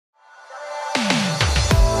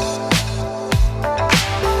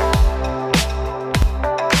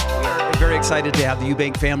excited to have the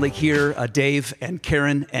Eubanks family here, Dave and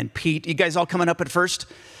Karen and Pete. You guys all coming up at first?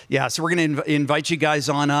 Yeah, so we're going to invite you guys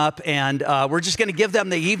on up, and we're just going to give them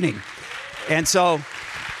the evening. And so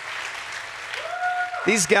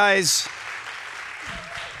these guys,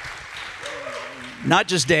 not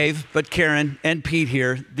just Dave, but Karen and Pete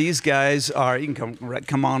here, these guys are, you can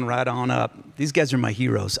come on right on up. These guys are my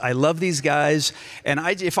heroes. I love these guys. And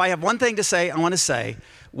if I have one thing to say, I want to say,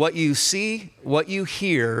 what you see, what you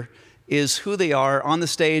hear is who they are on the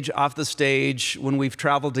stage, off the stage, when we've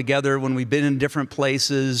traveled together, when we've been in different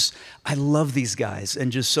places. I love these guys,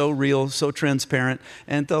 and just so real, so transparent.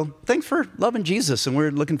 And thanks for loving Jesus, and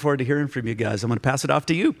we're looking forward to hearing from you guys. I'm going to pass it off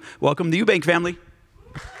to you. Welcome to the Eubanks family.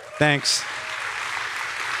 Thanks.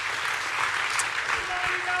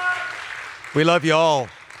 We love you all.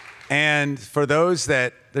 And for those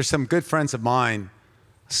there's some good friends of mine.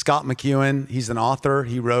 Scott McEwen, he's an author.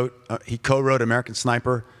 He co-wrote American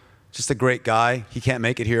Sniper. Just a great guy. He can't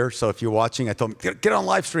make it here, so if you're watching, I told him, get on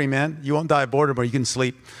live stream, man. You won't die of boredom, or you can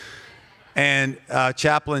sleep. And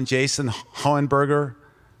Chaplain Jason Hohenberger,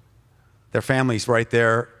 their family's right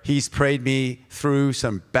there. He's prayed me through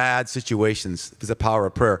some bad situations. It's the power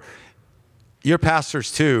of prayer. Your pastors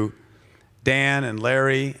too, Dan and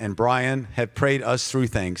Larry and Brian, have prayed us through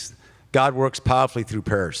things. God works powerfully through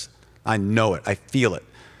prayers. I know it. I feel it.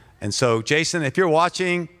 And so, Jason, if you're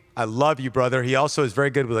watching, I love you, brother. He also is very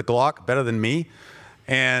good with a Glock, better than me.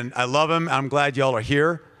 And I love him. I'm glad y'all are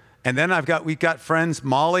here. And then we've got friends,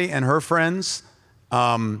 Molly and her friends.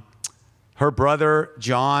 Her brother,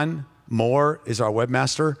 John Moore, is our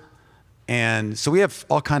webmaster. And so we have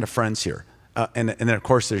all kind of friends here. And then, of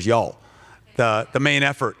course, there's y'all, the main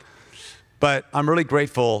effort. But I'm really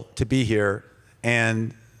grateful to be here.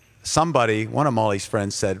 And one of Molly's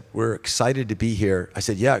friends said, we're excited to be here. I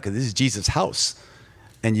said, yeah, because this is Jesus' house.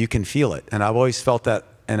 And you can feel it. And I've always felt that.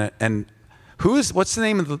 And what's the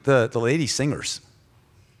name of the lady singers?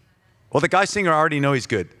 Well, the guy singer, I already know he's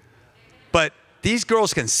good. But these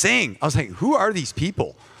girls can sing. I was like, who are these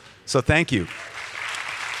people? So thank you.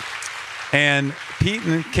 And Pete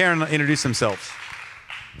and Karen introduce themselves.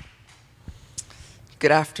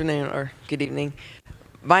 Good afternoon or good evening.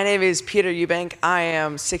 My name is Peter Eubanks. I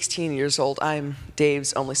am 16 years old. I'm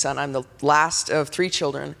Dave's only son. I'm the last of 3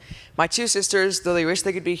 children. My 2 sisters, though they wish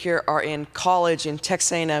they could be here, are in college in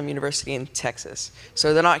Texas A&M University in Texas.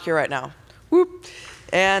 So they're not here right now. Whoop.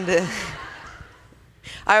 And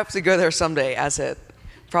I hope to go there someday,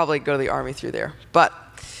 probably go to the Army through there. But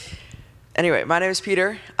anyway, my name is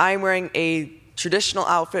Peter. I'm wearing a traditional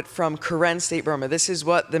outfit from Karen State, Burma. This is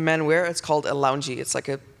what the men wear. It's called a loungi. It's like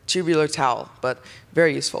a tubular towel, but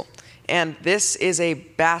very useful. And this is a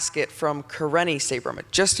basket from Karenni State, Burma,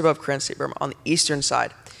 just above Karen State, Burma, on the eastern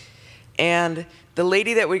side. And the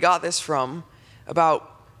lady that we got this from,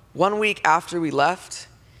 about 1 week after we left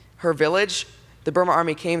her village, the Burma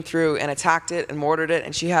army came through and attacked it and mortared it,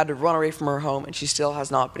 and she had to run away from her home, and she still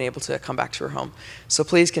has not been able to come back to her home. So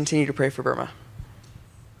please continue to pray for Burma.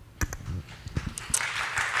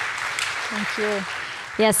 Thank you.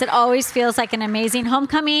 Yes, it always feels like an amazing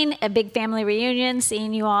homecoming, a big family reunion,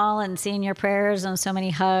 seeing you all and seeing your prayers and so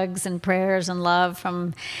many hugs and prayers and love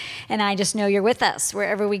and I just know you're with us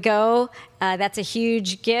wherever we go. That's a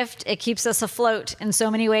huge gift. It keeps us afloat in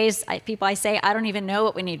so many ways. I say, I don't even know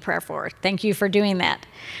what we need prayer for. Thank you for doing that.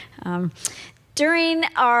 During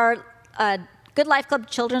our Good Life Club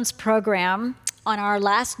Children's Program, on our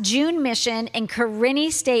last June mission in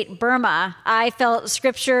Karenni State, Burma, I felt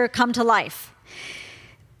scripture come to life.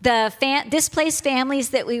 The displaced families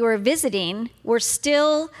that we were visiting were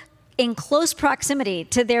still in close proximity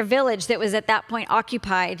to their village that was at that point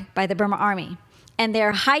occupied by the Burma Army. And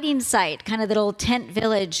their hiding site, kind of the little tent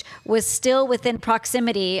village, was still within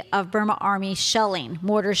proximity of Burma Army shelling,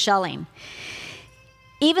 mortar shelling.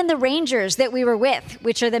 Even the rangers that we were with,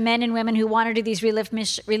 which are the men and women who want to do these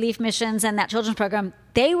relief missions and that children's program,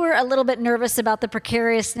 they were a little bit nervous about the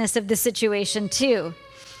precariousness of the situation too.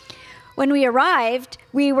 When we arrived,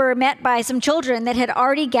 we were met by some children that had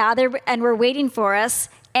already gathered and were waiting for us.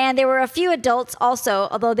 And there were a few adults also,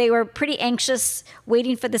 although they were pretty anxious,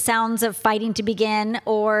 waiting for the sounds of fighting to begin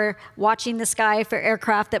or watching the sky for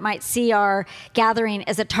aircraft that might see our gathering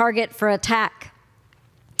as a target for attack.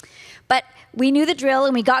 But we knew the drill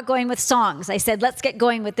and we got going with songs. I said, let's get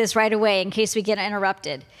going with this right away in case we get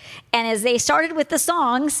interrupted. And as they started with the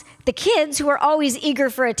songs, the kids, who are always eager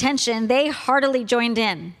for attention, they heartily joined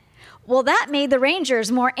in. Well, that made the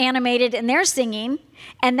rangers more animated in their singing,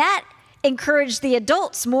 and that encouraged the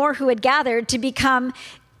adults more who had gathered to become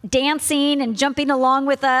dancing and jumping along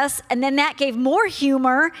with us. And then that gave more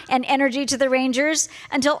humor and energy to the Rangers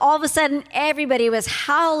until all of a sudden everybody was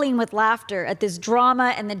howling with laughter at this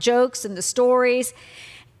drama and the jokes and the stories.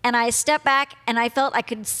 And I stepped back and I felt I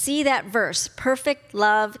could see that verse, perfect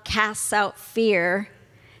love casts out fear,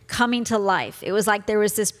 coming to life. It was like there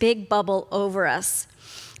was this big bubble over us.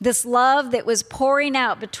 This love that was pouring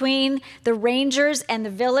out between the Rangers and the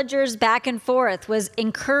villagers back and forth was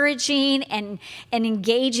encouraging and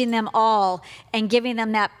engaging them all and giving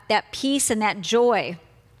them that peace and that joy.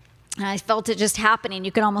 And I felt it just happening.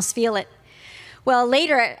 You could almost feel it. Well,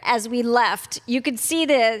 later, as we left, you could see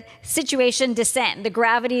the situation descend. The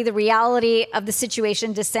gravity, the reality of the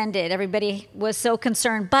situation descended. Everybody was so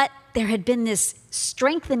concerned. But there had been this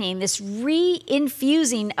strengthening, this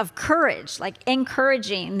re-infusing of courage, like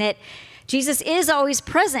encouraging that Jesus is always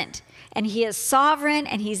present. And he is sovereign,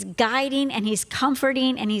 and he's guiding, and he's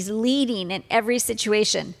comforting, and he's leading in every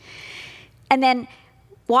situation. And then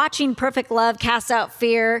watching perfect love cast out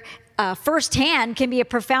fear firsthand can be a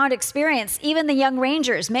profound experience. Even the young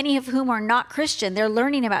Rangers, many of whom are not Christian, they're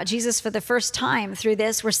learning about Jesus for the first time through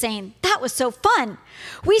this. We're saying, that was so fun.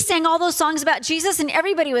 We sang all those songs about Jesus and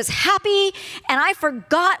everybody was happy and I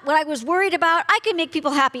forgot what I was worried about. I could make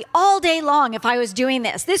people happy all day long if I was doing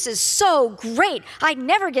this. This is so great. I'd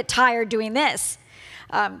never get tired doing this.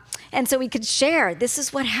 And so we could share, this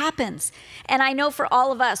is what happens. And I know for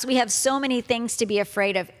all of us, we have so many things to be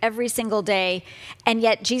afraid of every single day. And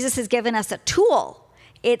yet Jesus has given us a tool.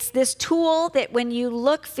 It's this tool that when you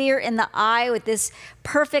look fear in the eye with this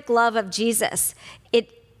perfect love of Jesus, it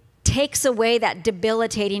takes away that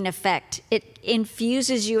debilitating effect. It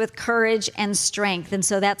infuses you with courage and strength. And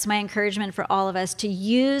so that's my encouragement for all of us, to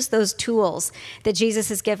use those tools that Jesus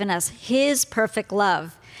has given us, his perfect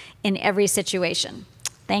love in every situation.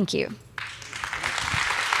 Thank you.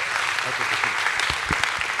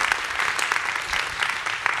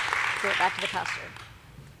 Throw it back to the pastor.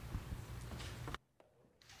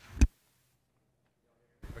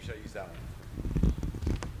 Or should I use that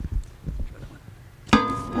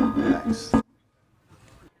one? Thanks.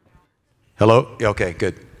 Hello? Okay,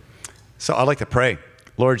 good. So I'd like to pray.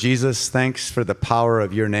 Lord Jesus, thanks for the power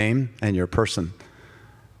of your name and your person.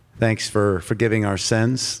 Thanks for forgiving our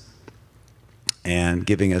sins and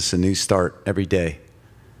giving us a new start every day.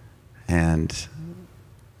 And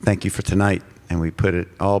thank you for tonight. And we put it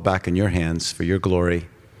all back in your hands for your glory.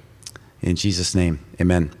 In Jesus' name,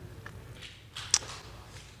 amen.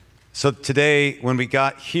 So today, when we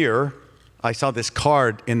got here, I saw this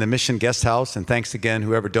card in the Mission Guest House, and thanks again,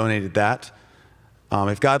 whoever donated that.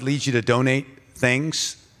 If God leads you to donate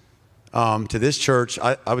things to this church,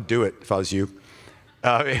 I would do it if I was you.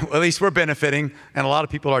 At least we're benefiting, and a lot of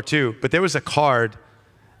people are too. But there was a card,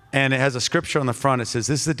 and it has a scripture on the front. It says,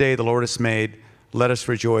 "This is the day the Lord has made. Let us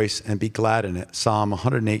rejoice and be glad in it." Psalm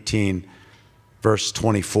 118, verse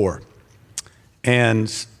 24.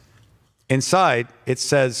 And inside, it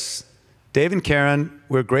says, "Dave and Karen,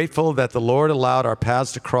 we're grateful that the Lord allowed our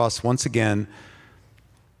paths to cross once again.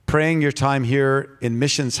 Praying your time here in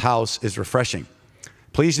Mission's house is refreshing.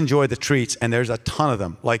 Please enjoy the treats," and there's a ton of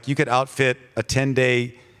them. Like you could outfit a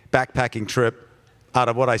 10-day backpacking trip out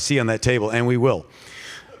of what I see on that table, and we will.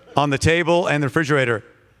 On the table and the refrigerator,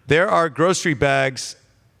 there are grocery bags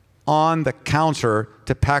on the counter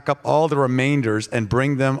to pack up all the remainders and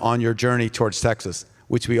bring them on your journey towards Texas,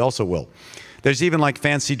 which we also will. There's even like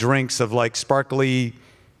fancy drinks of like sparkly,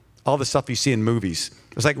 all the stuff you see in movies.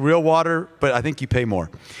 It's like real water, but I think you pay more.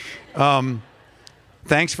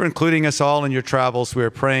 Thanks for including us all in your travels. We are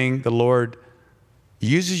praying the Lord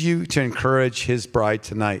uses you to encourage his bride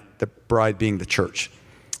tonight, the bride being the church.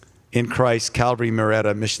 In Christ, Calvary,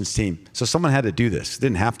 Murrieta missions team. So someone had to do this.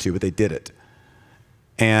 Didn't have to, but they did it.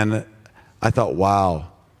 And I thought, wow,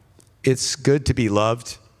 it's good to be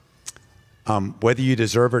loved. Whether you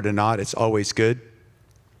deserve it or not, it's always good.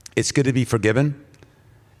 It's good to be forgiven.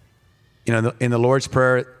 You know, in the Lord's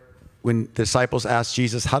Prayer, when the disciples asked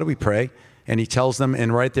Jesus, how do we pray? And he tells them,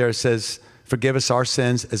 and right there it says, forgive us our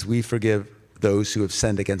sins as we forgive those who have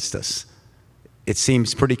sinned against us. It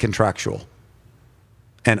seems pretty contractual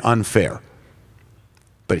and unfair.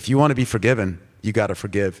 But if you want to be forgiven, you got to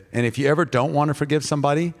forgive. And if you ever don't want to forgive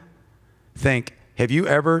somebody, think, have you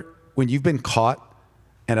ever, when you've been caught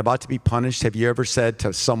and about to be punished, have you ever said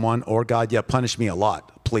to someone or God, yeah, punish me a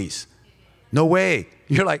lot, please? No way.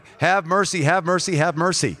 You're like, have mercy, have mercy, have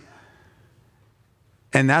mercy.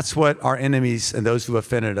 And that's what our enemies and those who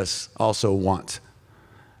offended us also want.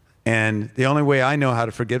 And the only way I know how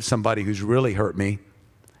to forgive somebody who's really hurt me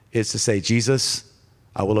is to say, Jesus,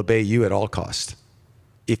 I will obey you at all cost.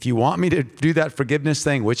 If you want me to do that forgiveness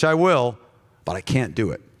thing, which I will, but I can't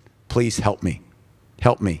do it. please help me.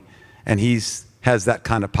 Help me. And he's has that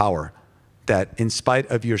kind of power that in spite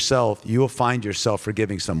of yourself, you will find yourself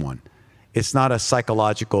forgiving someone. It's not a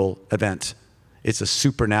psychological event. It's a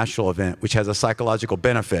supernatural event, which has a psychological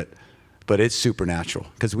benefit, but it's supernatural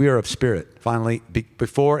because we are of spirit. Finally,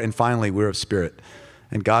 before and finally, we're of spirit.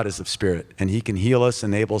 And God is of spirit. And he can heal us,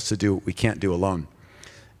 enable us to do what we can't do alone.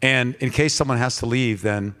 And in case someone has to leave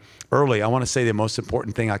then early, I want to say the most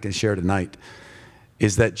important thing I can share tonight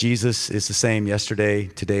is that Jesus is the same yesterday,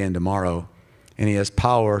 today, and tomorrow. And he has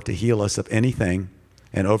power to heal us of anything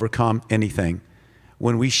and overcome anything.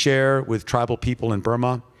 When we share with tribal people in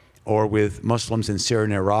Burma or with Muslims in Syria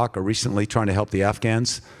and Iraq or recently trying to help the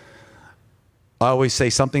Afghans, I always say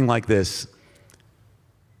something like this.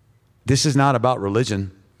 This is not about religion.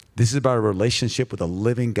 This is about a relationship with a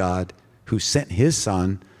living God who sent his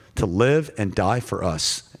son to live and die for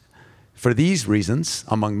us. For these reasons,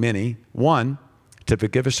 among many, one, to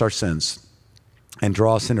forgive us our sins and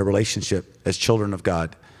draw us into a relationship as children of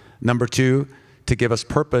God. Number two, to give us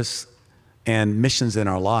purpose and missions in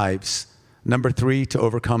our lives. Number three, to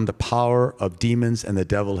overcome the power of demons and the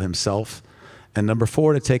devil himself. And number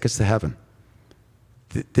four, to take us to heaven.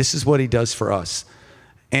 This is what he does for us.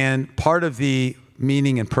 And part of the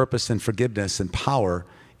meaning and purpose and forgiveness and power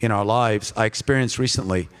in our lives, I experienced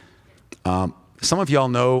recently. Some of y'all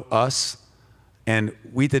know us, and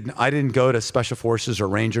I didn't go to Special Forces or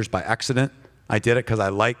Rangers by accident. I did it because I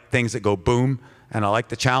like things that go boom, and I like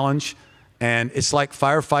the challenge. And it's like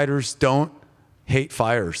firefighters don't hate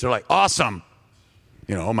fires. They're like, awesome.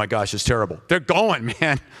 You know, oh my gosh, it's terrible. They're going,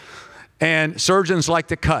 man. And surgeons like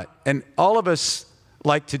to cut. And all of us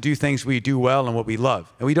like to do things we do well and what we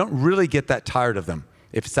love. And we don't really get that tired of them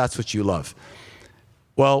if that's what you love.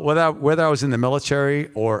 Well, whether I was in the military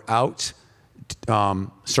or out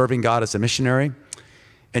serving God as a missionary,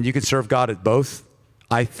 and you can serve God at both,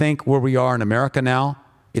 I think where we are in America now,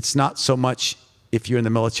 it's not so much if you're in the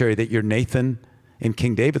military that you're Nathan in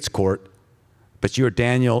King David's court, but you're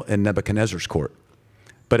Daniel in Nebuchadnezzar's court.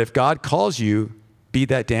 But if God calls you, be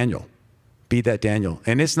that Daniel. Be that Daniel.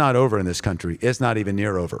 And it's not over in this country. It's not even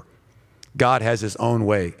near over. God has his own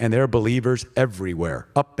way, and there are believers everywhere,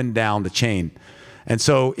 up and down the chain. And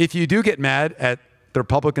so if you do get mad at the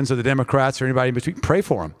Republicans or the Democrats or anybody in between, pray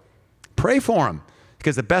for them. Pray for them.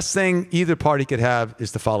 Because the best thing either party could have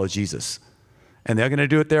is to follow Jesus. And they're going to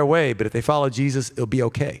do it their way, but if they follow Jesus, it'll be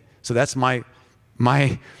okay. So that's my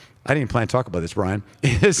I didn't even plan to talk about this, Brian,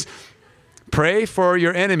 is pray for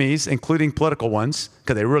your enemies, including political ones,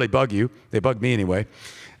 because they really bug you. They bug me anyway.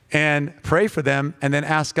 And pray for them and then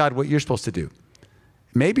ask God what you're supposed to do.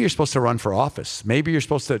 Maybe you're supposed to run for office. Maybe you're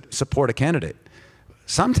supposed to support a candidate.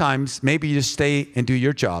 Sometimes maybe you just stay and do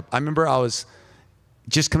your job. I remember I was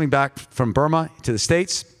just coming back from Burma to the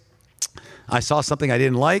States. I saw something I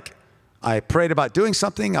didn't like. I prayed about doing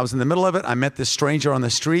something. I was in the middle of it. I met this stranger on the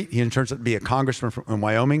street. He turns out to be a congressman from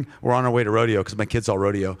Wyoming. We're on our way to rodeo because my kids all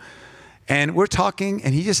rodeo. And we're talking,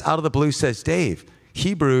 and he just out of the blue says, Dave,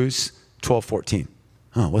 Hebrews 12:14.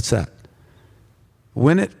 Oh, what's that?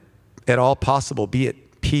 When it at all possible, be at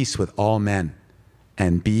peace with all men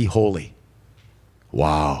and be holy.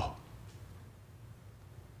 Wow.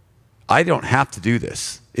 I don't have to do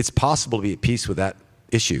this. It's possible to be at peace with that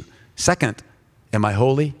issue. Second, am I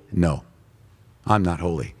holy? No, I'm not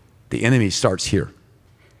holy. The enemy starts here.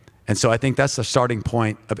 And so I think that's the starting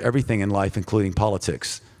point of everything in life, including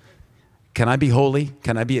politics. Can I be holy?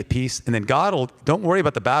 Can I be at peace? And then don't worry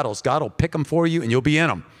about the battles. God will pick them for you and you'll be in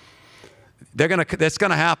them. That's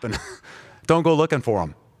going to happen. Don't go looking for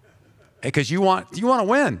them. Because you want to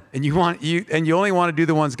win, and you only want to do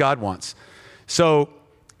the ones God wants. So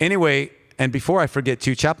anyway, and before I forget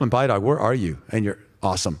too, Chaplain Bydog, where are you? And you're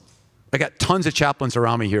awesome. I got tons of chaplains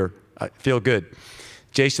around me here. I feel good.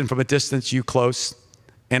 Jason from a distance, you close,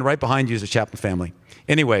 and right behind you is a chaplain family.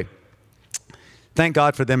 Anyway, thank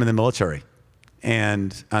God for them in the military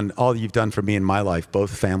and all you've done for me in my life,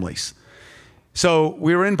 both families. So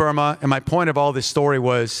we were in Burma, and my point of all this story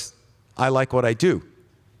was I like what I do.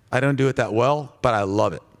 I don't do it that well, but I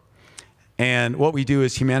love it. And what we do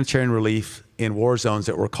is humanitarian relief in war zones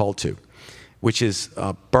that we're called to, which is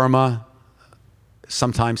Burma,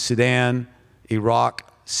 sometimes Sudan,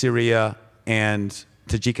 Iraq, Syria, and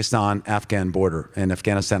Tajikistan, Afghan border, and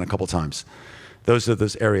Afghanistan a couple times. Those are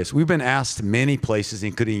those areas. We've been asked to many places,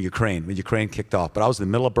 including Ukraine, when Ukraine kicked off. But I was in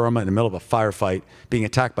the middle of Burma, in the middle of a firefight, being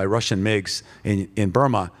attacked by Russian MiGs in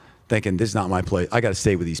Burma, thinking, this is not my place. I got to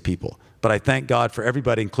stay with these people. But I thank God for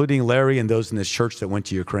everybody, including Larry and those in this church that went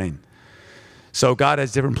to Ukraine. So God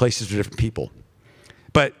has different places for different people.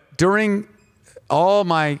 But during all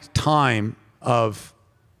my time of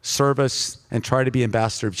service and try to be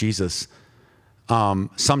ambassador of Jesus.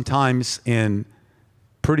 Sometimes in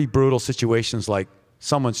pretty brutal situations, like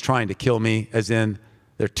someone's trying to kill me, as in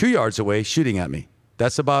they're 2 yards away shooting at me.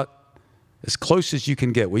 That's about as close as you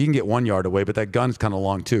can get. Well, you can get 1 yard away, but that gun's kind of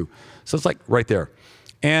long too. So it's like right there.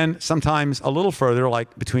 And sometimes a little further,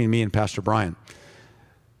 like between me and Pastor Brian.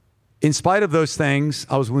 In spite of those things,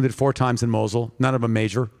 I was wounded 4 times in Mosul, none of them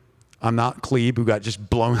major. I'm not Klebe, who got just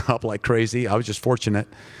blown up like crazy. I was just fortunate.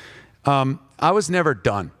 I was never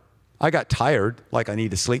done. I got tired, like I need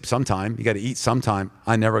to sleep sometime. You got to eat sometime.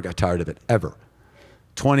 I never got tired of it, ever.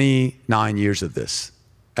 29 years of this,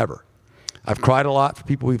 ever. I've cried a lot for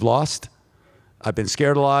people we've lost. I've been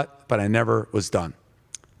scared a lot, but I never was done.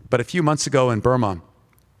 But a few months ago in Burma,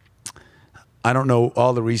 I don't know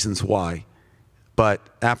all the reasons why, but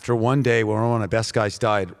after one day where one of my best guys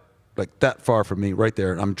died, like that far from me, right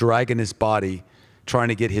there, I'm dragging his body, trying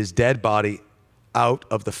to get his dead body out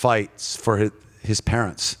of the fights for his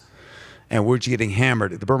parents. And we're getting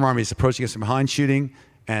hammered. The Burma Army is approaching us from behind shooting,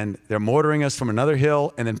 and they're mortaring us from another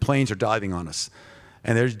hill, and then planes are diving on us.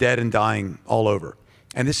 And there's dead and dying all over.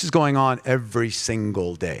 And this is going on every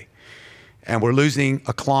single day. And we're losing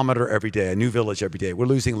a kilometer every day, a new village every day. We're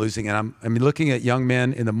losing. And I'm looking at young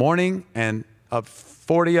men in the morning, and of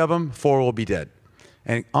 40 of them, 4 will be dead.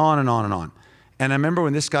 And on and on and on. And I remember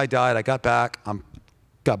when this guy died, I got back,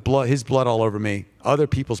 got blood, his blood all over me, other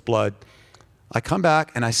people's blood. I come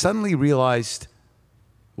back and I suddenly realized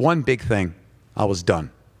one big thing. I was done.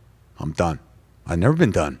 I'm done. I've never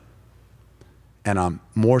been done. And I'm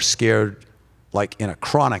more scared, like in a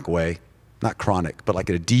chronic way, not chronic, but like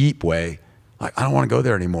in a deep way. Like, I don't want to go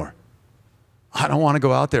there anymore. I don't want to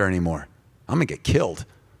go out there anymore. I'm going to get killed.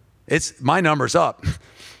 My number's up.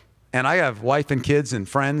 And I have wife and kids and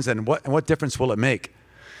friends, and what difference will it make?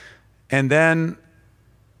 And then,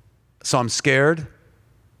 so I'm scared,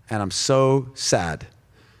 and I'm so sad.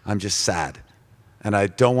 I'm just sad. And I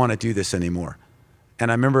don't want to do this anymore.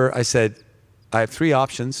 And I remember I said, I have 3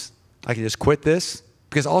 options. I can just quit this,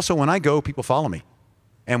 because also when I go, people follow me.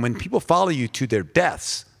 And when people follow you to their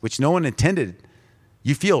deaths, which no one intended,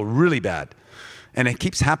 you feel really bad. And it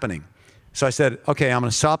keeps happening. So I said, okay, I'm going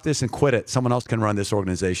to stop this and quit it. Someone else can run this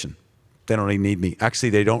organization. They don't even need me.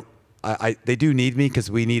 Actually, they don't. They do need me, because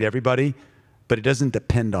we need everybody, but it doesn't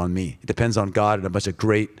depend on me. It depends on God and a bunch of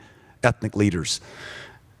great ethnic leaders.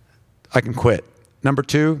 I can quit. Number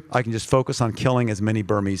 2, I can just focus on killing as many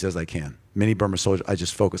Burmese as I can. Many Burma soldiers, I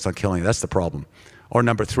just focus on killing. That's the problem. Or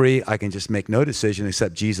number 3, I can just make no decision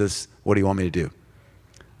except, Jesus, what do you want me to do?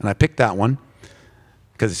 And I picked that one,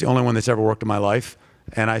 because it's the only one that's ever worked in my life.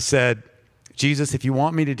 And I said, Jesus, if you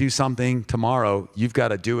want me to do something tomorrow, you've got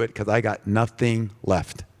to do it, because I got nothing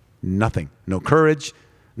left. Nothing. No courage,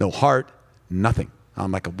 no heart, nothing.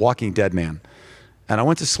 I'm like a walking dead man. And I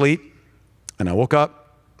went to sleep, and I woke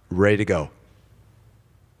up ready to go.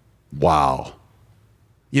 Wow.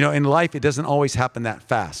 You know, in life, it doesn't always happen that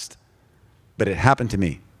fast, but it happened to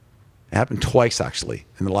me. It happened twice, actually,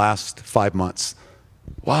 in the last 5 months.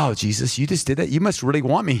 Wow, Jesus, you just did that? You must really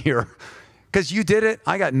want me here, because you did it.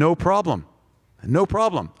 I got no problem. No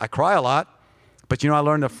problem. I cry a lot, but you know, I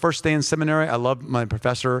learned the first day in seminary, I love my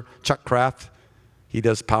professor, Chuck Kraft. He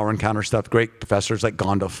does power encounter stuff. Great professors like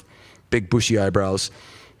Gondorf, big bushy eyebrows,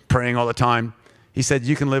 praying all the time. He said,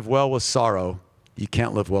 you can live well with sorrow. You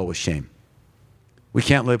can't live well with shame. We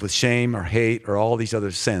can't live with shame or hate or all these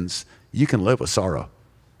other sins. You can live with sorrow.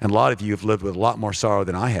 And a lot of you have lived with a lot more sorrow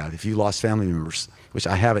than I have. If you lost family members, which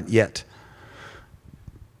I haven't yet,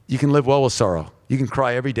 you can live well with sorrow. You can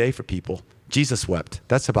cry every day for people. Jesus wept.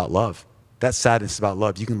 That's about love. That sadness is about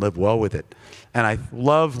love. You can live well with it. And I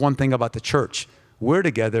love one thing about the church. We're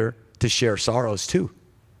together to share sorrows too.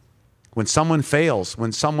 When someone fails,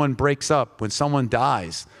 when someone breaks up, when someone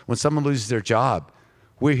dies, when someone loses their job,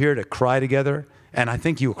 we're here to cry together. And I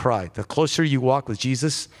think you'll cry. The closer you walk with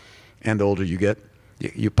Jesus and the older you get,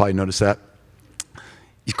 you probably notice that.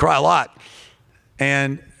 You cry a lot.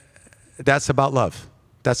 And that's about love.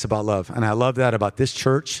 That's about love. And I love that about this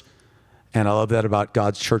church. And I love that about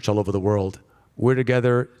God's church all over the world. We're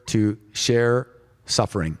together to share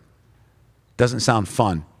suffering. Doesn't sound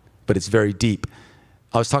fun, but it's very deep.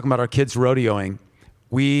 I was talking about our kids rodeoing.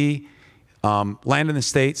 We land in the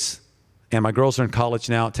States, and my girls are in college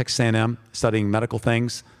now at Texas A&M studying medical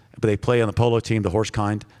things, but they play on the polo team, the horse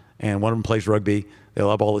kind, and one of them plays rugby. They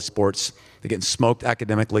love all the sports. They're getting smoked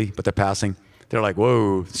academically, but they're passing. They're like,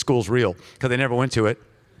 whoa, school's real, because they never went to it.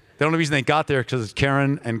 The only reason they got there because it's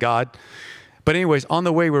Karen and God. But anyways, on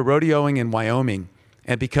the way, we're rodeoing in Wyoming.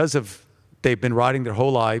 And because of they've been riding their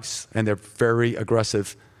whole lives, and they're very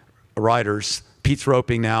aggressive riders. Pete's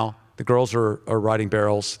roping now. The girls are riding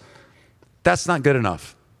barrels. That's not good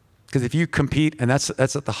enough. Because if you compete, and that's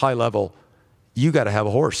at the high level, you got to have a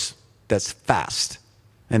horse that's fast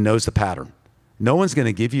and knows the pattern. No one's going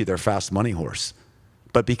to give you their fast money horse.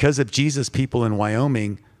 But because of Jesus, people in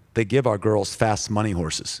Wyoming, they give our girls fast money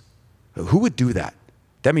horses. Who would do that?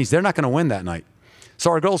 That means they're not going to win that night. So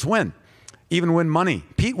our girls win, even win money.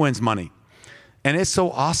 Pete wins money. And it's so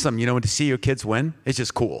awesome, you know, to see your kids win. It's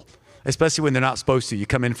just cool, especially when they're not supposed to. You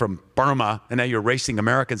come in from Burma, and now you're racing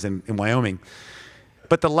Americans in Wyoming.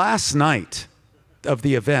 But the last night of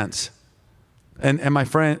the event, and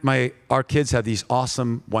our kids have these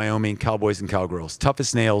awesome Wyoming cowboys and cowgirls, tough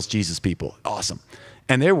as nails, Jesus people, awesome.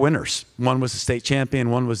 And they're winners. One was a state champion,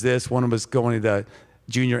 one was this, one was going to the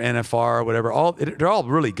junior NFR, whatever. They're all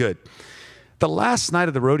really good. The last night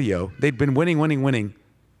of the rodeo, they'd been winning.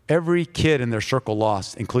 Every kid in their circle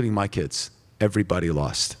lost, including my kids. Everybody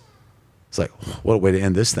lost. It's like, what a way to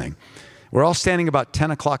end this thing. We're all standing about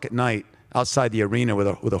 10 o'clock at night outside the arena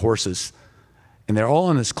with the horses, and they're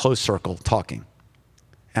all in this close circle talking.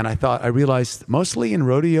 And I realized mostly in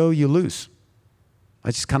rodeo, you lose.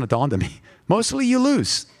 It just kind of dawned on me. Mostly you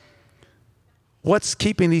lose. What's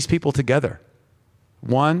keeping these people together?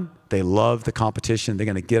 One, they love the competition. They're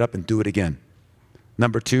going to get up and do it again.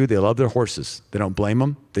 Number two, they love their horses. They don't blame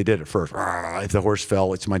them. They did it first. If the horse fell,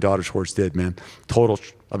 which my daughter's horse did, man.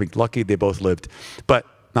 Lucky they both lived. But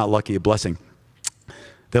not lucky, a blessing.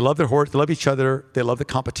 They love their horse. They love each other. They love the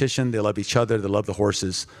competition. They love each other. They love the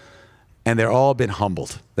horses. And they're all been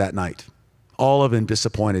humbled that night. All have been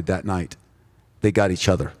disappointed that night. They got each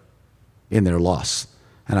other in their loss.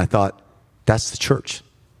 And I thought, that's the church.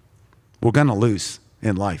 We're going to lose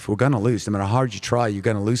in life. We're going to lose. No matter how hard you try, you're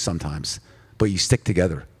going to lose sometimes. But you stick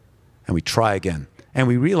together, and we try again. And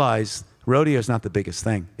we realize rodeo is not the biggest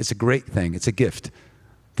thing. It's a great thing. It's a gift.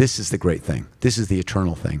 This is the great thing. This is the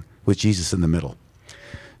eternal thing with Jesus in the middle.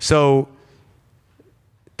 So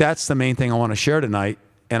that's the main thing I want to share tonight.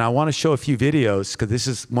 And I want to show a few videos because this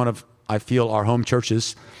is one of, I feel, our home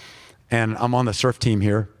churches. And I'm on the surf team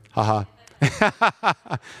here. Haha.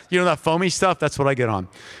 You know that foamy stuff? That's what I get on.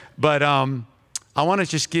 But I want to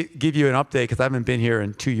just give you an update because I haven't been here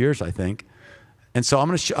in 2 years, I think. And so I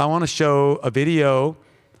want to show a video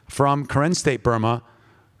from Karen State, Burma,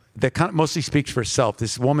 that kind of mostly speaks for itself.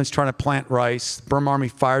 This woman's trying to plant rice. Burma Army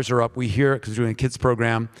fires her up. We hear it because we're doing a kids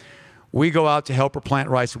program. We go out to help her plant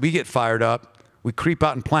rice. We get fired up. We creep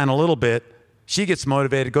out and plant a little bit. She gets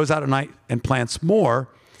motivated, goes out at night and plants more.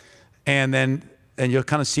 And you'll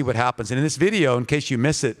kind of see what happens. And in this video, in case you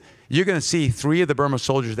miss it, you're going to see 3 of the Burma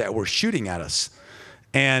soldiers that were shooting at us.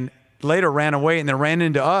 And later ran away and then ran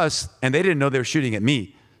into us, and they didn't know they were shooting at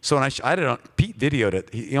me. So when Pete videoed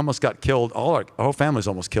it. He almost got killed. Our whole family's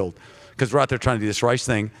almost killed because we're out there trying to do this rice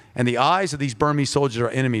thing. And the eyes of these Burmese soldiers are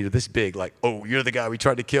enemy. They're this big, like, oh, you're the guy we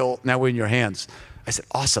tried to kill. Now we're in your hands. I said,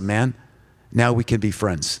 awesome, man. Now we can be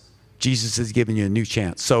friends. Jesus has given you a new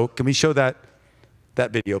chance. So can we show that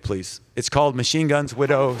video, please? It's called Machine Guns,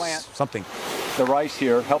 Widows, something. The rice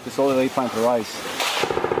here. Help this old lady plant the rice.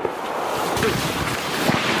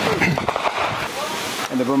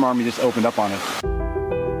 And the Burma Army just opened up on us.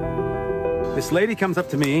 This lady comes up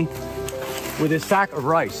to me with a sack of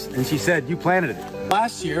rice, and she said, you planted it.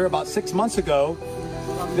 Last year, about 6 months ago,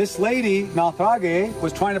 this lady, Nauthrage,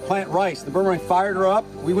 was trying to plant rice. The Burma Army fired her up.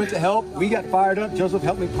 We went to help. We got fired up. Joseph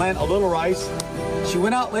helped me plant a little rice. She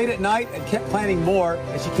went out late at night and kept planting more,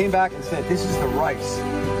 and she came back and said, this is the rice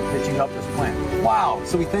that you helped us plant. Wow.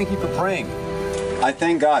 So we thank you for praying. I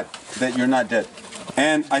thank God that you're not dead.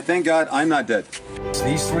 And I thank God I'm not dead.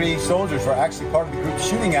 These 3 soldiers were actually part of the group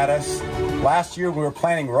shooting at us. Last year we were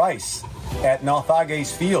planting rice at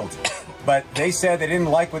Nauthage's field. But they said they didn't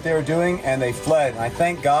like what they were doing and they fled. And I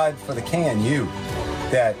thank God for the KNU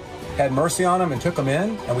that had mercy on them and took them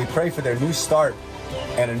in. And we pray for their new start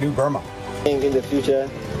and a new Burma. In the future,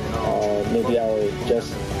 maybe I will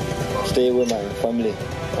just stay with my family.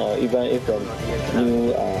 Even if the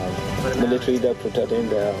new military that protecting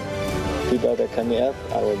the people that coming up,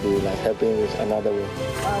 I will be like helping with another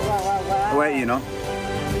one. Wait, you know.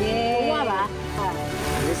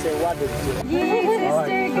 All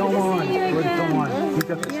right, go on. Go on. You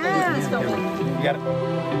got this. You got it.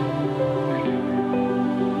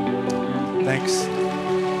 Thanks.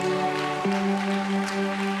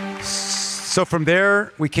 So from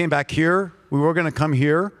there, we came back here. We were going to come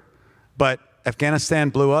here, but Afghanistan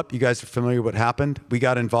blew up. You guys are familiar with what happened. We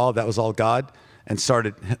got involved. That was all God. And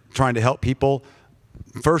started trying to help people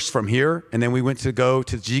first from here. And then we went to go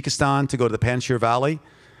to Tajikistan to go to the Panjshir Valley.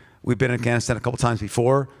 We've been in Afghanistan a couple times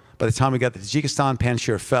before. By the time we got to Tajikistan,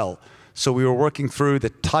 Panjshir fell. So we were working through the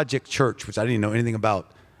Tajik church, which I didn't know anything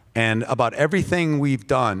about. And about everything we've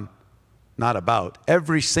done, not about,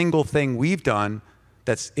 every single thing we've done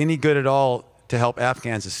that's any good at all to help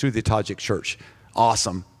Afghans is through the Tajik church.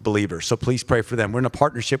 Awesome believers. So please pray for them. We're in a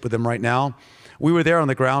partnership with them right now. We were there on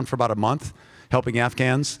the ground for about a month helping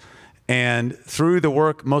Afghans. And through the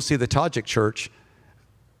work, mostly of the Tajik church,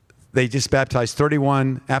 they just baptized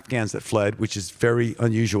 31 Afghans that fled, which is very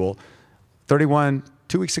unusual. 31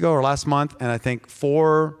 2 weeks ago or last month, and I think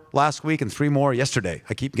 4 last week and 3 more yesterday.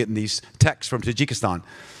 I keep getting these texts from Tajikistan.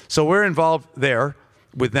 So we're involved there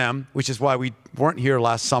with them, which is why we weren't here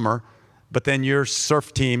last summer. But then your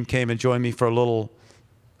surf team came and joined me for a little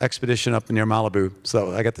expedition up near Malibu.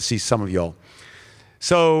 So I got to see some of y'all.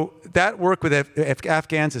 So that work with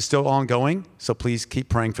Afghans is still ongoing. So please keep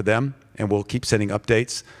praying for them, and we'll keep sending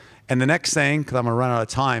updates. And the next thing, because I'm going to run out of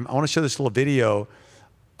time, I want to show this little video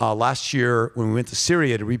last year when we went to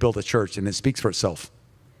Syria to rebuild a church, and it speaks for itself.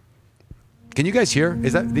 Can you guys hear?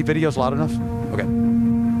 Is that the video's loud enough? Okay.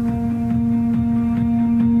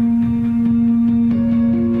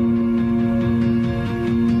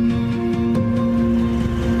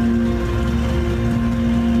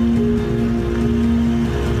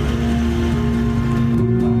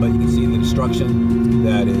 But you can see the destruction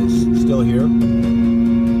that is still here.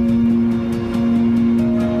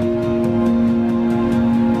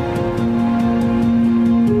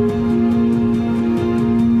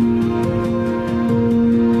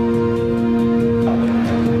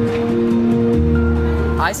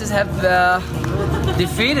 ISIS have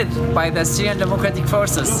defeated by the Syrian Democratic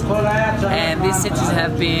Forces, and these cities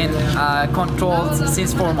have been controlled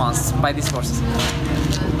since 4 months by these forces.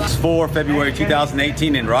 It's 4 February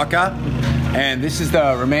 2018 in Raqqa, and this is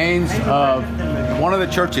the remains of one of the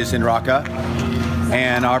churches in Raqqa,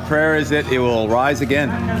 and our prayer is that it will rise again.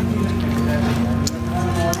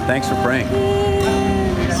 Thanks for praying.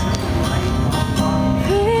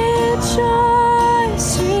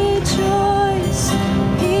 Rejoice, rejoice,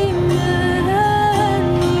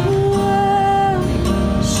 Emmanuel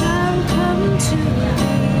shall come to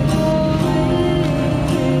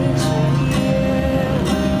Israel.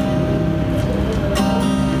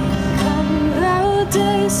 Come thou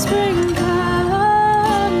day spring,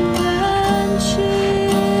 come and cheer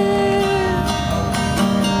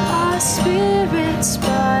our spirits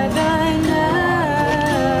by thine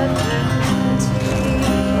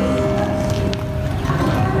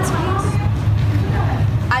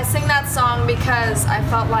I sing that song because I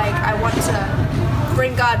felt like I want to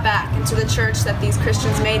bring God back into the church that these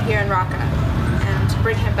Christians made here in Raqqa, and to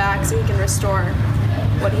bring him back so he can restore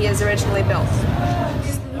what he has originally built.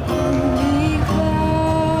 only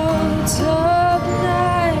clouds of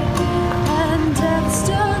night and death's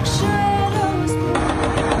dark shadows.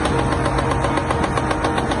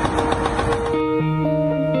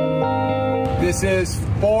 This is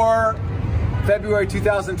 4 February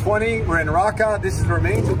 2020. We're in Raqqa. This is the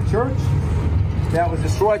remains of the church that was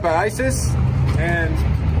destroyed by ISIS. And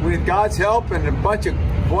with God's help and a bunch of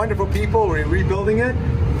wonderful people, we're rebuilding it.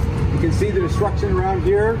 You can see the destruction around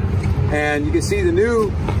here, and you can see the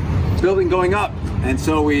new building going up. And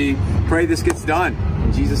so we pray this gets done.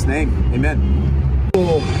 In Jesus' name, amen.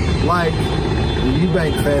 People like the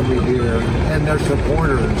Eubanks family here and their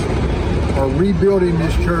supporters are rebuilding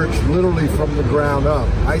this church literally from the ground up.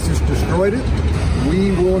 ISIS destroyed it.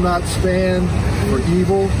 We will not stand for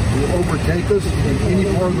evil to overtake us in any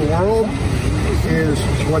part of the world, is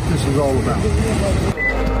what this is all about.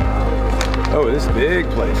 Oh, this big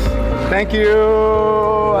place. Thank you.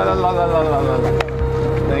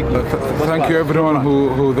 Thank you. Thank you everyone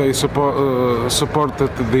who they supported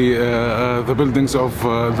the buildings of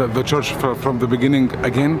the church from the beginning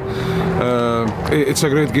again. It's a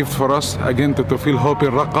great gift for us again to feel hope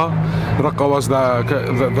in Raqqa. Raqqa was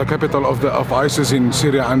the capital of ISIS in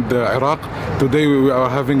Syria and Iraq. Today we are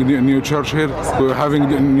having a new church here. We are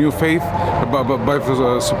having a new faith by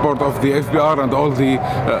the support of the FBR and all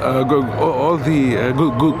the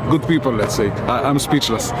good people. Let's say I'm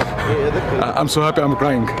speechless. I'm so happy. I'm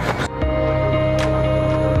crying.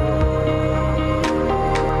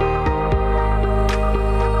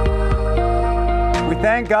 We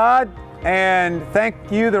thank God and thank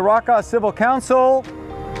you, the Raqqa Civil Council,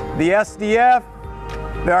 the SDF,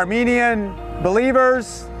 the Armenian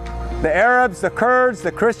believers, the Arabs, the Kurds,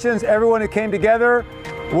 the Christians, everyone who came together.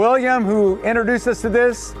 William, who introduced us to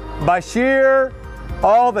this, Bashir,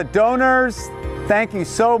 all the donors, thank you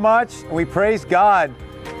so much. We praise God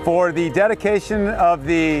for the dedication of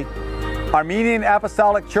the Armenian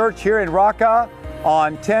Apostolic Church here in Raqqa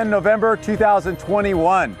on 10 November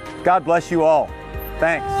 2021. God bless you all.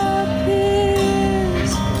 Thanks.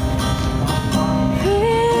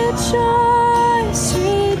 Rejoice,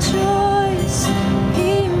 rejoice.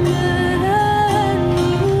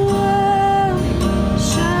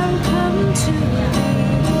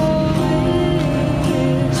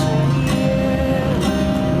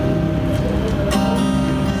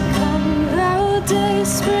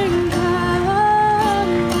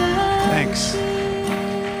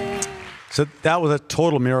 So that was a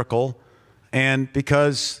total miracle. And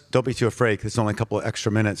because, don't be too afraid, because it's only a couple of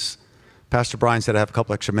extra minutes. Pastor Brian said I have a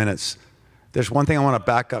couple extra minutes. There's one thing I want to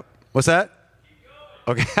back up. What's that?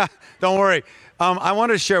 Okay, don't worry. I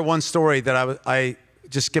wanted to share one story that I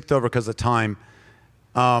just skipped over because of time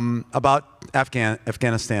about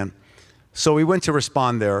Afghanistan. So we went to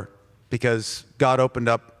respond there because God opened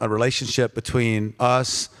up a relationship between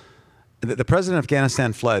us. The president of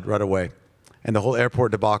Afghanistan fled right away, and the whole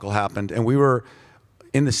airport debacle happened. And we were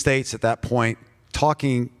in the States at that point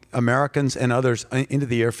talking Americans and others into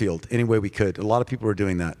the airfield any way we could. A lot of people were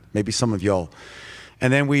doing that, maybe some of y'all.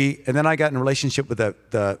 And then I got in a relationship with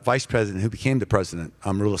the vice president who became the president,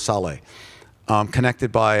 Murrieta Saleh,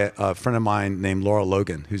 connected by a friend of mine named Laura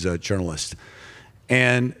Logan, who's a journalist.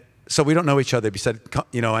 And so we don't know each other. We said,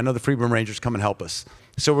 you know, I know the Freedom Rangers, come and help us.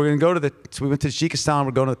 So we're going to go to so we went to Tajikistan,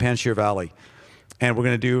 we're going to the Panjshir Valley, and we're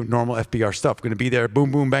going to do normal FBR stuff. We're going to be there,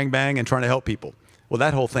 boom, boom, bang, bang, and trying to help people. Well,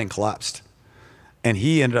 that whole thing collapsed. And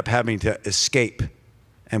he ended up having to escape,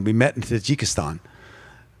 and we met in Tajikistan.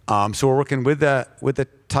 So we're working with the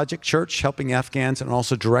Tajik church, helping Afghans, and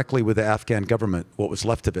also directly with the Afghan government, what was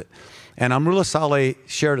left of it. And Murrieta Saleh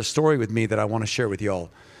shared a story with me that I want to share with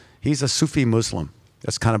y'all. He's a Sufi Muslim.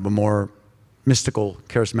 That's kind of a more mystical,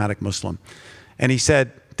 charismatic Muslim. And he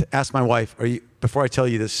said, to ask my wife, before I tell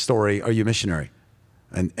you this story, are you a missionary?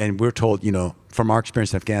 And we're told, you know, from our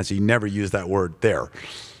experience in Afghanistan, you never use that word there.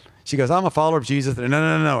 She goes, I'm a follower of Jesus.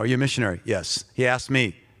 No. Are you a missionary? Yes. He asked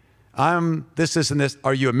me, I'm this, and this.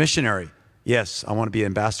 Are you a missionary? Yes. I want to be an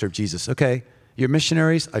ambassador of Jesus. Okay. You're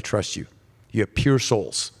missionaries. I trust you. You have pure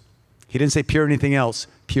souls. He didn't say pure anything else,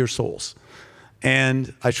 pure souls.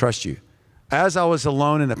 And I trust you. As I was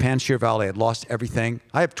alone in the Panjshir Valley, I had lost everything.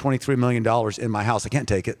 I have $23 million in my house. I can't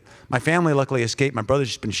take it. My family luckily escaped. My brother's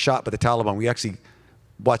just been shot by the Taliban. We actually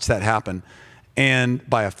watched that happen, and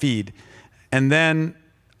by a feed. And then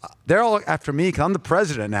they're all after me because I'm the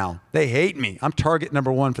president now. They hate me. I'm target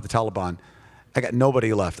number one for the Taliban. I got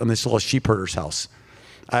nobody left. I'm this little sheep herder's house.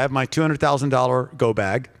 I have my $200,000 go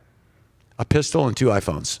bag, a pistol, and 2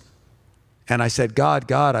 iPhones. And I said,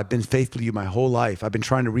 God, I've been faithful to you my whole life. I've been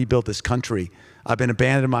trying to rebuild this country. I've been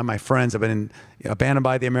abandoned by my friends. I've been abandoned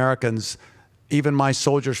by the Americans. Even my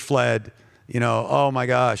soldiers fled. You know, oh my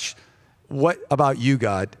gosh. What about you,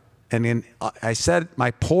 God? And then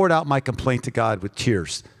I poured out my complaint to God with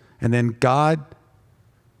tears. And then God's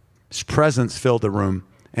presence filled the room,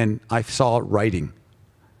 and I saw writing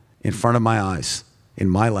in front of my eyes, in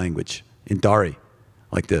my language, in Dari,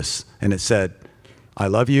 like this. And it said, I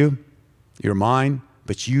love you. You're mine,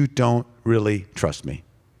 but you don't really trust me.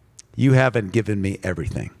 You haven't given me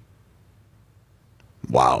everything.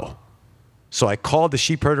 Wow. So I called the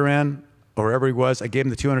sheep herder in, or wherever he was. I gave him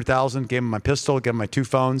the $200,000, gave him my pistol, gave him my 2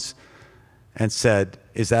 phones, and said,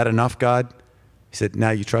 is that enough, God? He said,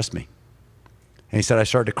 now you trust me. And he said, I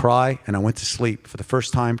started to cry, and I went to sleep for the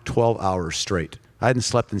first time 12 hours straight. I hadn't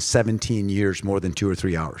slept in 17 years more than 2 or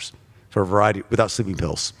 3 hours for a variety, without sleeping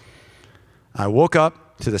pills. I woke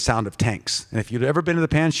up to the sound of tanks. And if you'd ever been to the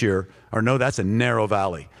Panjshir, or know that's a narrow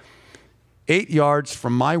valley, 8 yards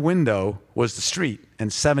from my window was the street,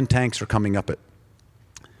 and 7 tanks are coming up it.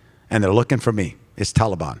 And they're looking for me. It's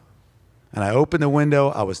Taliban. And I opened the window.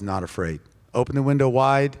 I was not afraid. Opened the window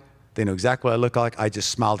wide. They know exactly what I look like. I just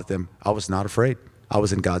smiled at them. I was not afraid. I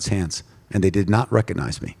was in God's hands. And they did not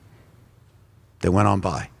recognize me. They went on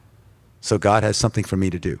by. So God has something for me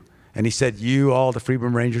to do. And he said, you, all the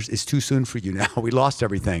Freedom Rangers, it's too soon for you now. We lost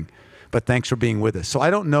everything. But thanks for being with us. So I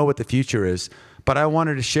don't know what the future is, but I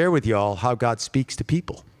wanted to share with y'all how God speaks to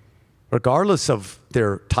people, regardless of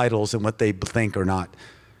their titles and what they think or not.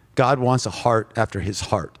 God wants a heart after his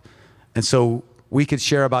heart. And so we could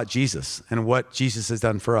share about Jesus and what Jesus has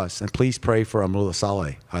done for us. And please pray for Murrieta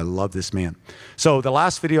Saleh. I love this man. So the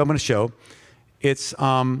last video I'm going to show, it's,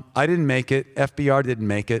 I didn't make it, FBR didn't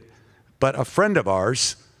make it, but a friend of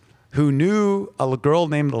ours who knew a girl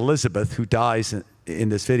named Elizabeth who dies in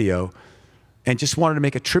this video and just wanted to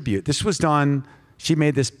make a tribute. This was done, she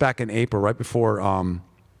made this back in April, right before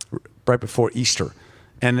Easter.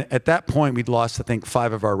 And at that point, we'd lost, I think,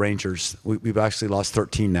 5 of our Rangers. We've actually lost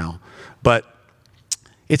 13 now. But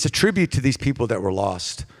it's a tribute to these people that were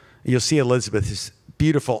lost. You'll see Elizabeth, this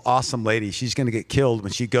beautiful, awesome lady. She's going to get killed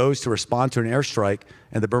when she goes to respond to an airstrike,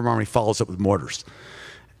 and the Burma Army follows up with mortars.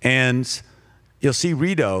 And you'll see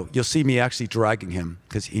Rito. You'll see me actually dragging him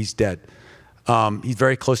because he's dead. He's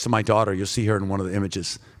very close to my daughter. You'll see her in one of the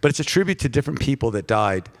images. But it's a tribute to different people that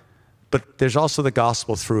died. But there's also the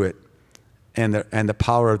gospel through it and the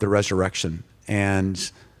power of the resurrection.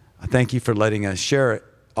 And I thank you for letting us share it,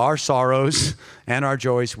 our sorrows and our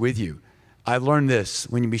joys with you. I've learned this.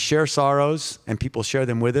 When we share sorrows and people share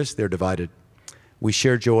them with us, they're divided. We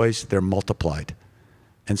share joys, they're multiplied.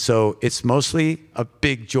 And so it's mostly a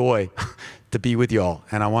big joy to be with y'all.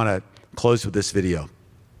 And I want to close with this video.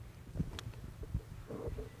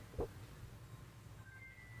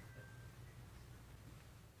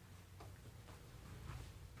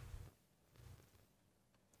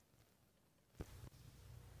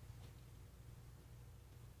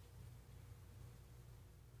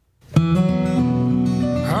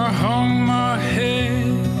 I hung my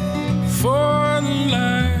head for the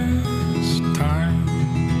last time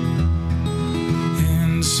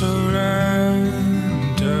in surrender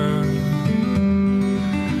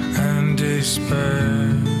and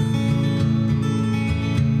despair.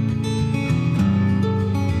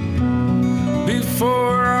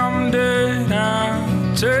 Before I'm dead,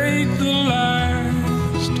 I'll take the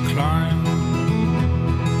last climb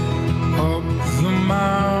up the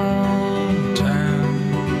mountain,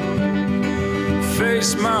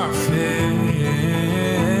 face my fears.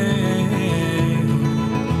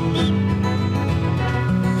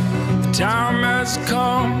 The time has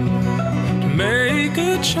come to make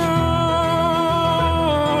a choice.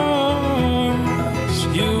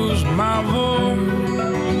 Use my voice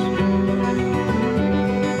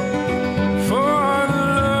for the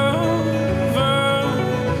love of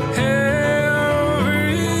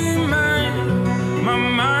every man. My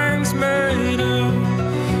mind's made up,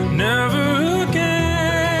 never again,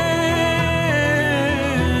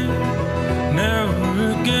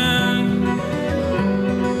 never again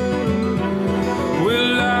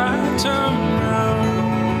will I turn round.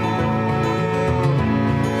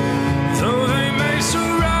 Though they may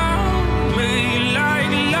surround me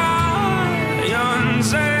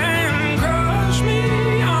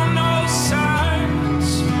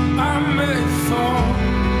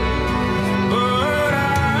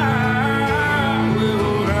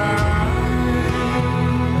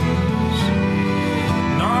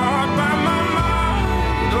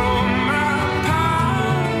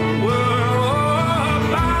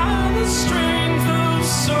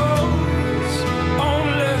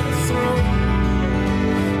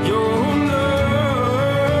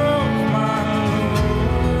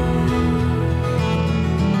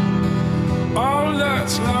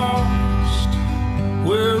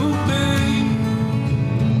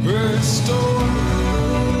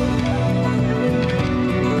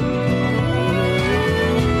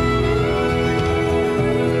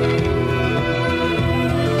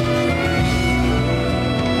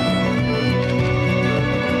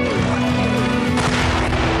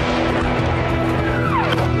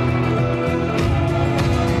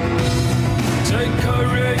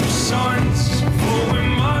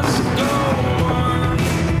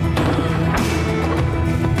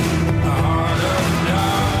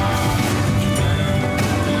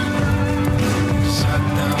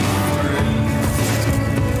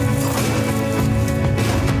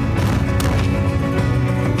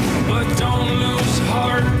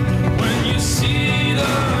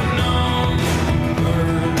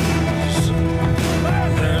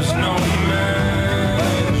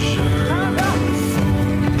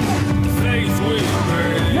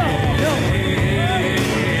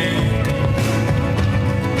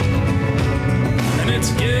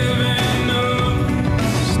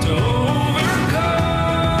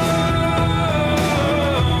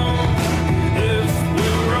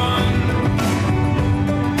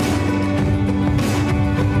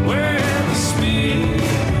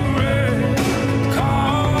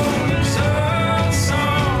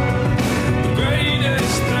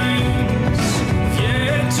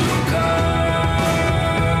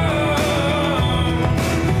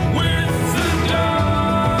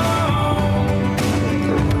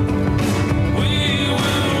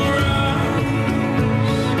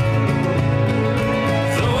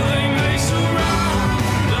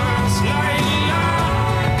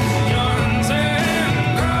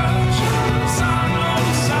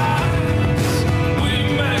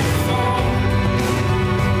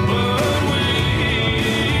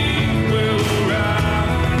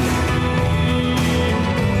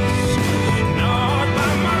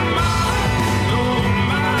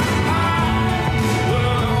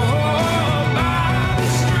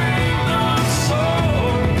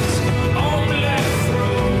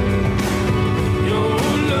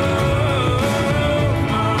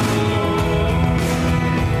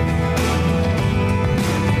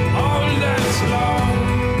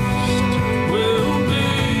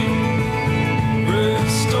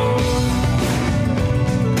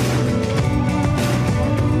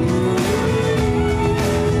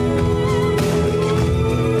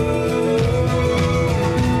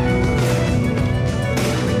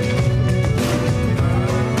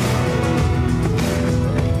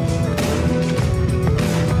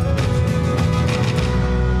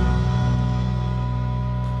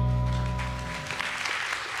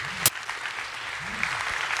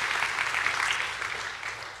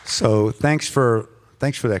So thanks for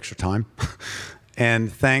the extra time,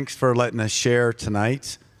 and thanks for letting us share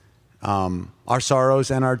tonight our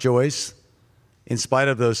sorrows and our joys. In spite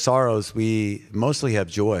of those sorrows, we mostly have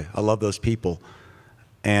joy. I love those people,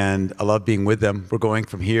 and I love being with them. We're going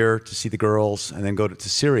from here to see the girls, and then go to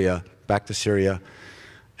Syria, back to Syria,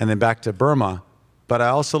 and then back to Burma. But I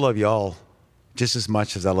also love y'all just as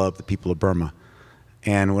much as I love the people of Burma.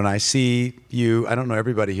 And when I see you, I don't know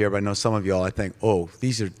everybody here, but I know some of y'all, I think, oh,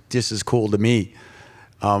 these are just as cool to me.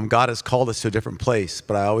 God has called us to a different place,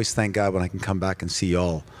 but I always thank God when I can come back and see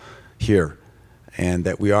y'all here, and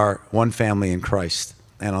that we are one family in Christ.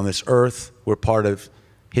 And on this earth, we're part of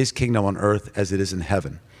his kingdom on earth as it is in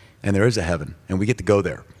heaven. And there is a heaven, and we get to go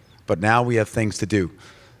there. But now we have things to do.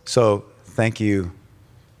 So thank you,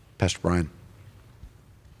 Pastor Brian.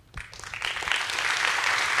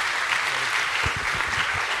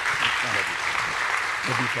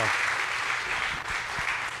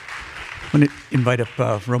 I'm going to invite up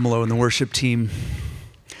Romulo and the worship team.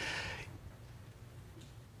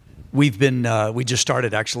 We just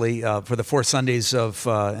started actually for the 4 Sundays of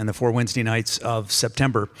and the 4 Wednesday nights of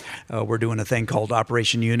September. We're doing a thing called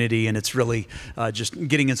Operation Unity, and it's really just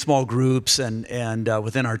getting in small groups and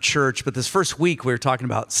within our church. But this first week we were talking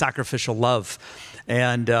about sacrificial love.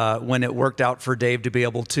 And when it worked out for Dave to be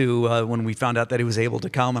able to, when we found out that he was able to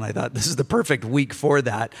come, and I thought this is the perfect week for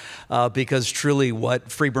that, because truly what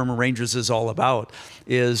Free Burma Rangers is all about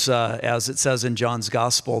is, as it says in John's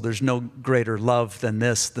Gospel, there's no greater love than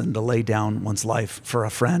this, than to lay down one's life for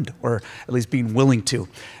a friend, or at least being willing to.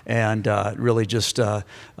 And really just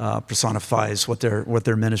personifies what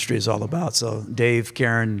their ministry is all about. So Dave,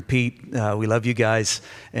 Karen, Pete, we love you guys,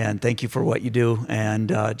 and thank you for what you do. And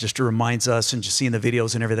just reminds us, and just seeing the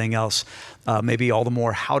videos and everything else, maybe all the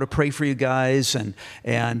more how to pray for you guys, and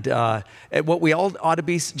what we all ought to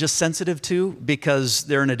be just sensitive to, because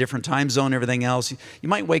they're in a different time zone and everything else. You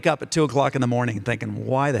might wake up at 2 o'clock in the morning thinking,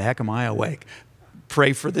 why the heck am I awake?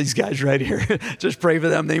 Pray for these guys right here. Just pray for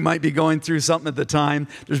them. They might be going through something at the time.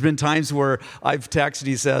 There's been times where I've texted,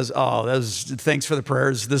 he says, oh, thanks for the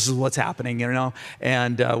prayers. This is what's happening, you know?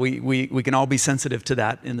 And we can all be sensitive to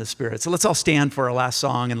that in the spirit. So let's all stand for our last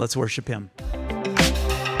song and let's worship him.